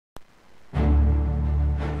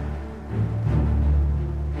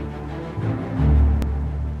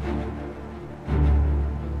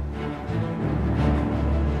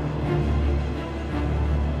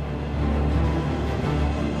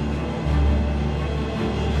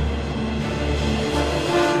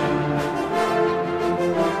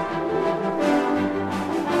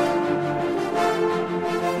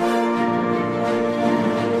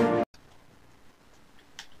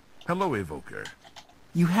Hello, Evoker.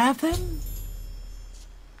 You have them?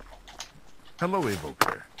 Hello,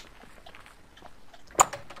 Evoker.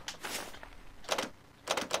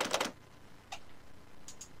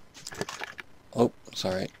 Oh,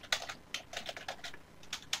 sorry.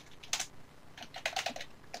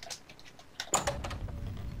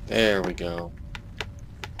 There we go.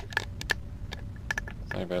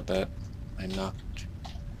 Sorry about that. I knocked.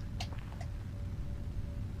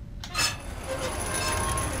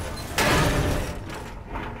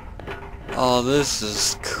 Oh, this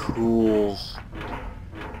is cool.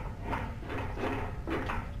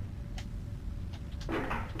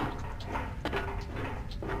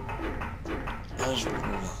 I was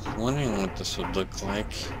wondering what this would look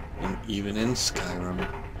like, even in Skyrim.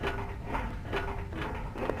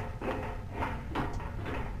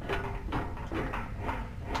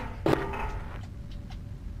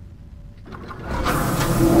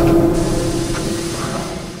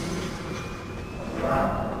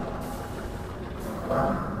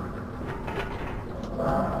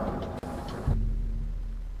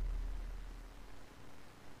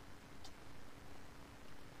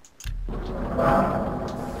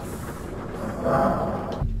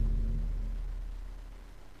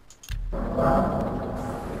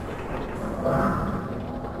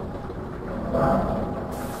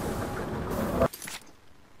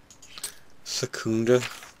 Secunda.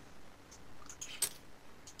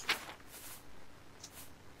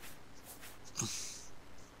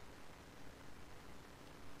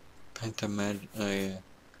 Pentamag. Oh yeah.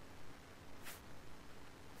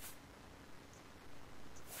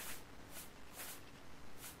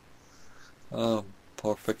 Oh,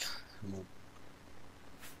 perfect.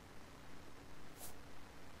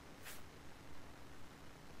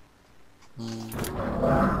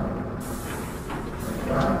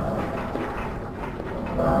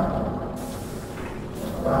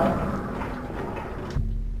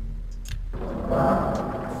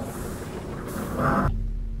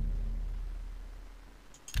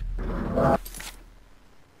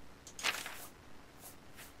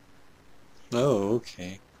 Oh,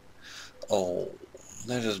 okay. Oh,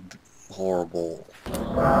 that is horrible.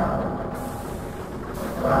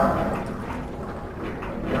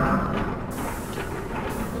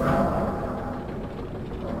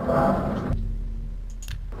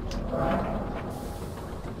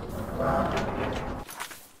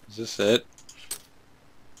 Is this it?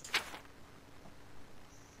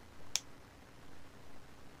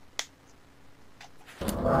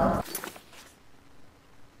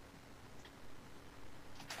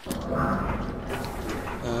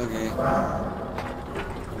 Okay.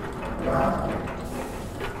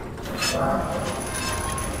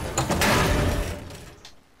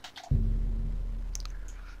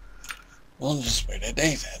 We'll just wait a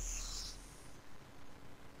day then.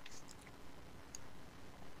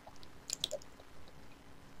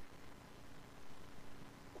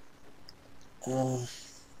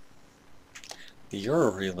 The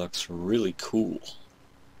orrery looks really cool.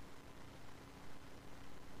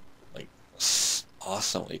 Like,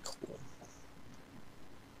 awesomely cool.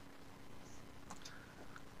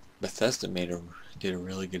 Bethesda did a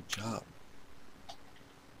really good job.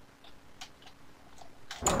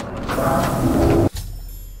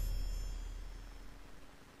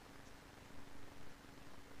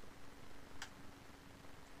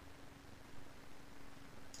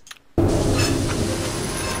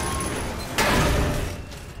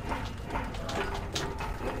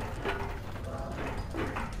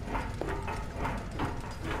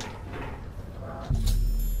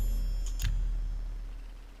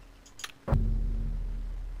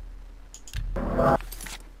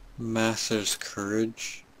 Master's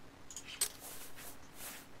Courage.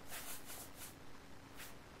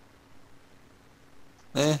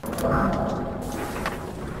 A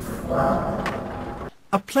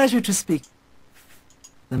pleasure to speak.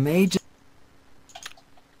 The mage.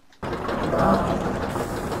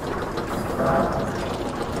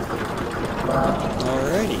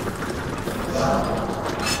 Alrighty.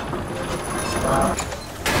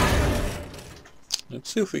 Let's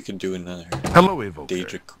see if we can do another Hello, Evoker.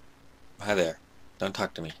 Daedra. Hi there. Don't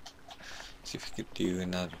talk to me. See if we could do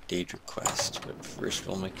another Daedra quest, but first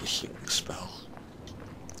we'll make a healing spell.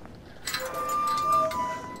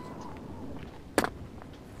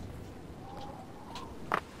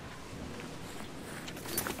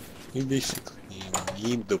 You basically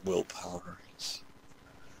need the willpower.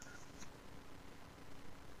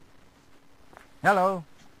 Hello.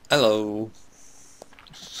 Hello.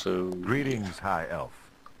 So... Greetings, High Elf.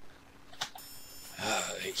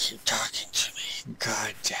 Oh, they keep talking to me.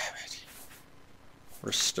 God damn it.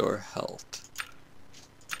 Restore health.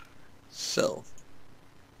 itself.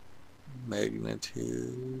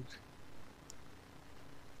 Magnitude.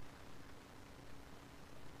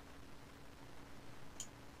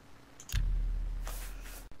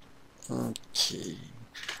 Okay.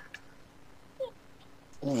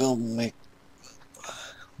 We'll name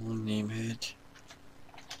it.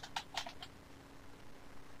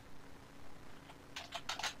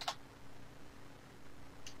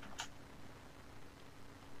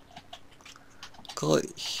 Call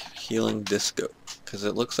it healing disco, because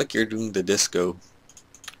it looks like you're doing the disco.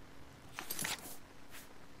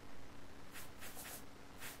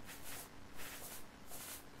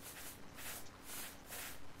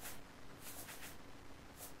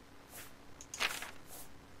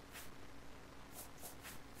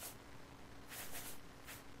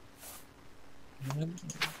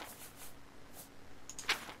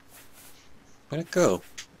 Where'd it go?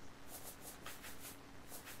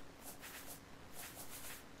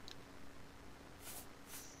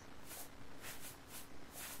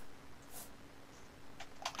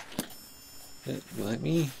 Let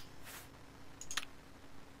me.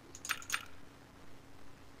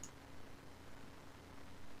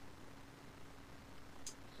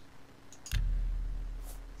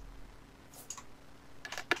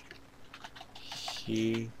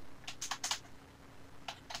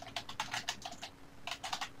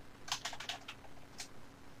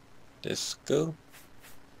 Disco.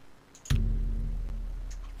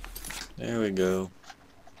 There we go.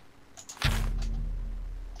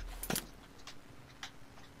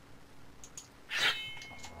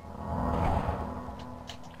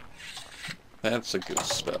 That's a good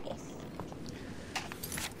spell.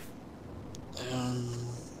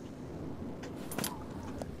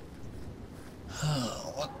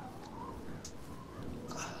 What?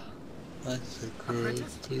 That's a good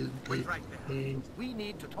Wait right there. We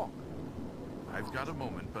need to talk. I've got a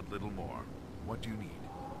moment, but little more. What do you need?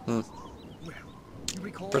 Well, you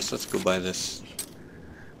recall... First, let's go buy this.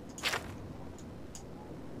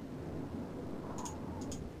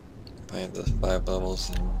 Buy the 5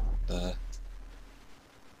 levels and the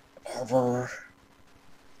armor.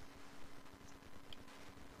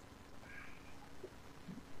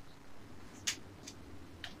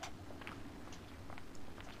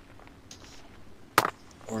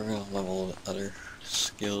 We're gonna level other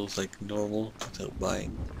skills like normal without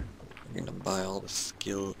buying. We're gonna buy all the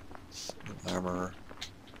skills and armor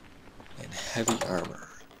and heavy armor.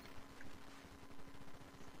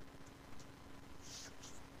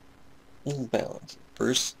 In balance.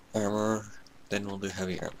 First armor, then we'll do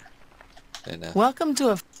heavy armor. And Welcome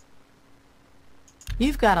to a...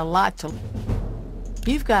 You've got a lot to...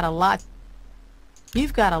 You've got a lot...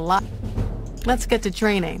 Let's get to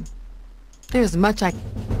training. There's much I...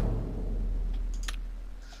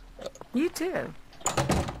 You too.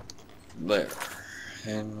 there.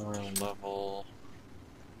 And we're level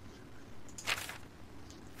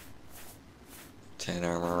 10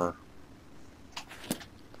 armor.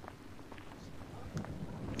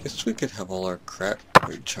 Guess we could have all our crap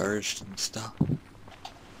recharged and stuff.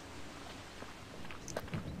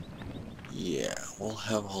 Yeah, we'll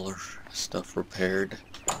have all our stuff repaired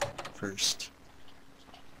first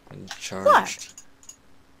and charged. What?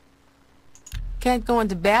 Can't go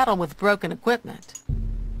into battle with broken equipment.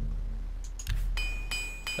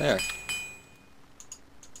 There.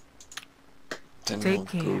 Then Take we'll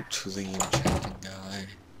care. go to the enchanting guy.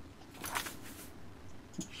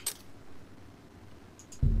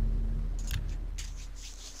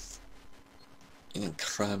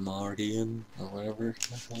 Incremardian, or whatever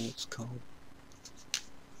the hell it's called.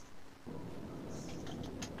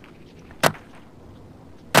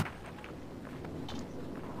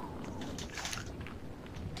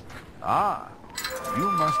 Ah, you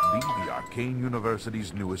must be the Arcane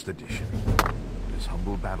University's newest addition. This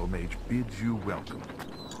humble battle mage bids you welcome.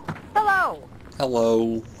 Hello!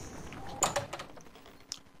 Hello.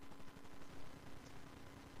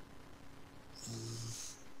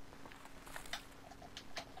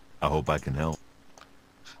 I hope I can help.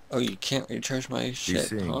 Oh, you can't recharge my shit,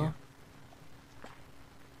 seeing huh? you.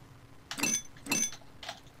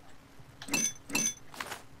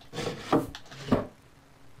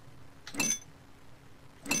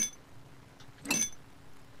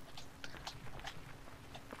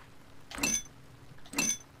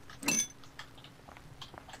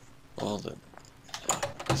 Well then.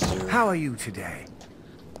 Is there... How are you today?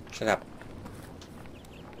 Shut up.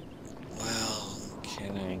 Well,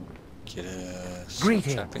 can I get a soul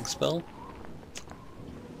Greetings. trapping spell?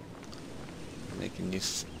 And I can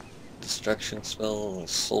use destruction spell with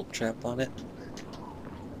soul trap on it.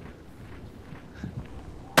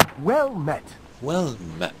 Well met. Well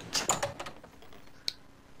met.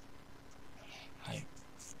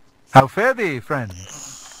 How fare thee, friend?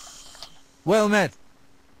 Well met.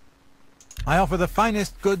 I offer the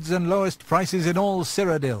finest goods and lowest prices in all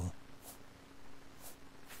Cyrodiil.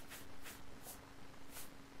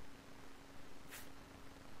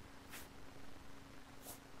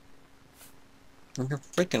 You're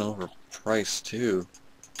freaking overpriced too.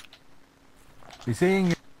 Be seeing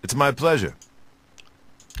you. It's my pleasure.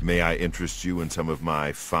 May I interest you in some of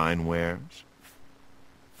my fine wares?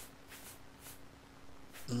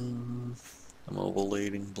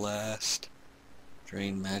 Mobulating Blast,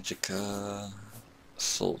 Drain Magicka,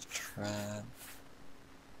 Soul Trap.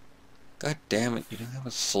 God damn it, you don't have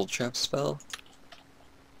a Soul Trap spell?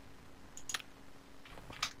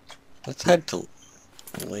 Let's head to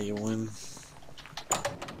Leywin.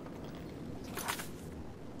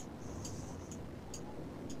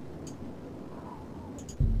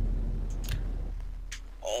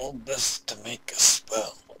 All this to make a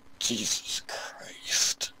spell. Jesus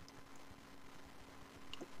Christ.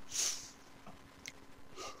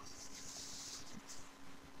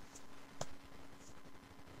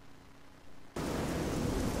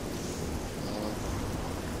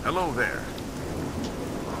 Hello there.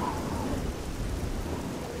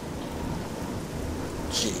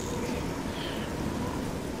 Gee.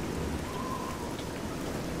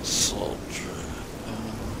 Soul Trap.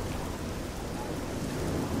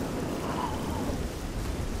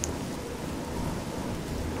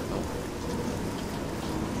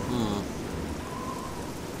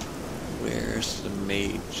 Where's the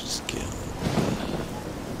mage skill?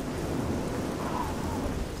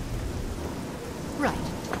 Right.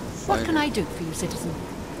 What can I do for you, citizen?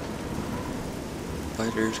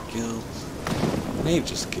 Fighter's Guild.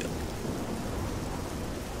 Mage's Guild.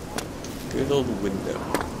 Good old window.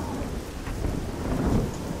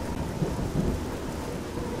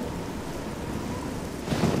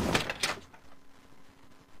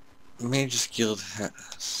 Mage's Guild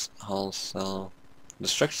has also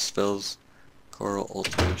destruction spells, coral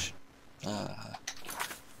alteration.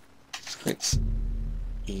 It's quite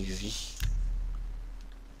easy.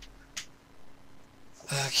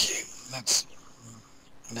 Okay, that's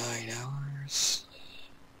 9 hours.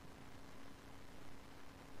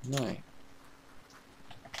 9.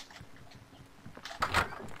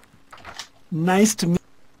 Nice to meet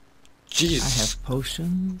Jesus. I have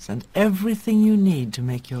potions and everything you need to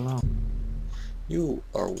make your own. You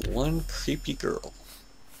are one creepy girl.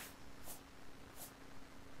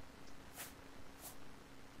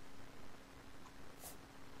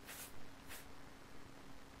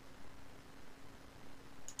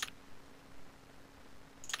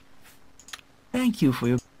 Thank you for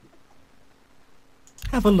your...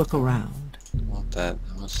 Have a look around. I want that.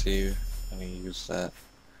 I want to see how to use that.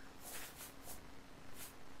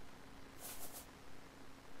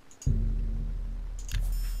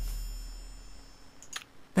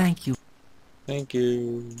 Thank you. Thank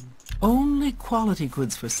you. Only quality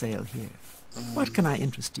goods for sale here. What can I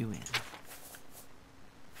interest you in?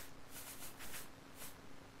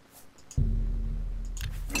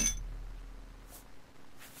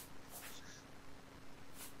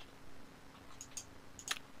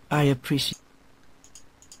 I appreciate...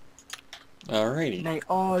 Alrighty. May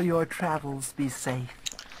all your travels be safe.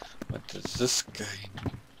 What does this guy...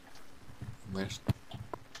 Where's...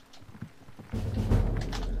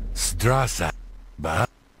 Strasa, ba?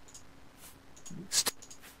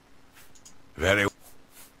 Very.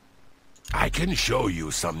 I can show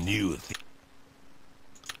you some new things.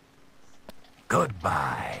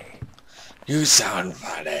 Goodbye. You sound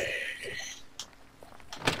funny.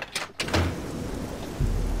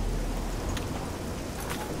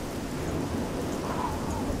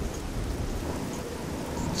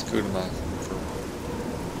 Let's go to my...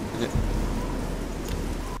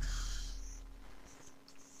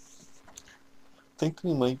 I think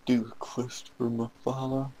we might do a quest for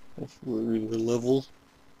Mafala if we're the level.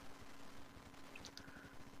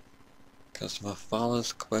 Because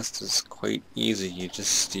Mafala's quest is quite easy. You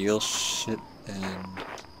just steal shit and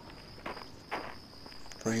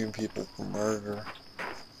bring people for murder.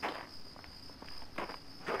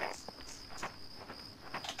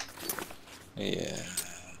 Yeah.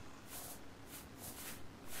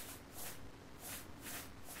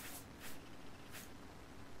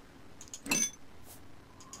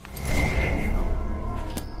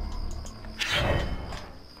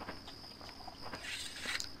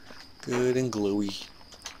 Good and glowy.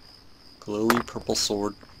 Glowy purple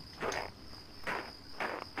sword.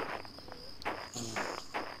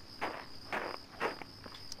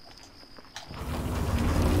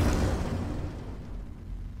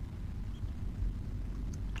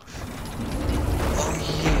 Oh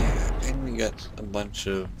yeah, and we got a bunch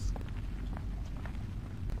of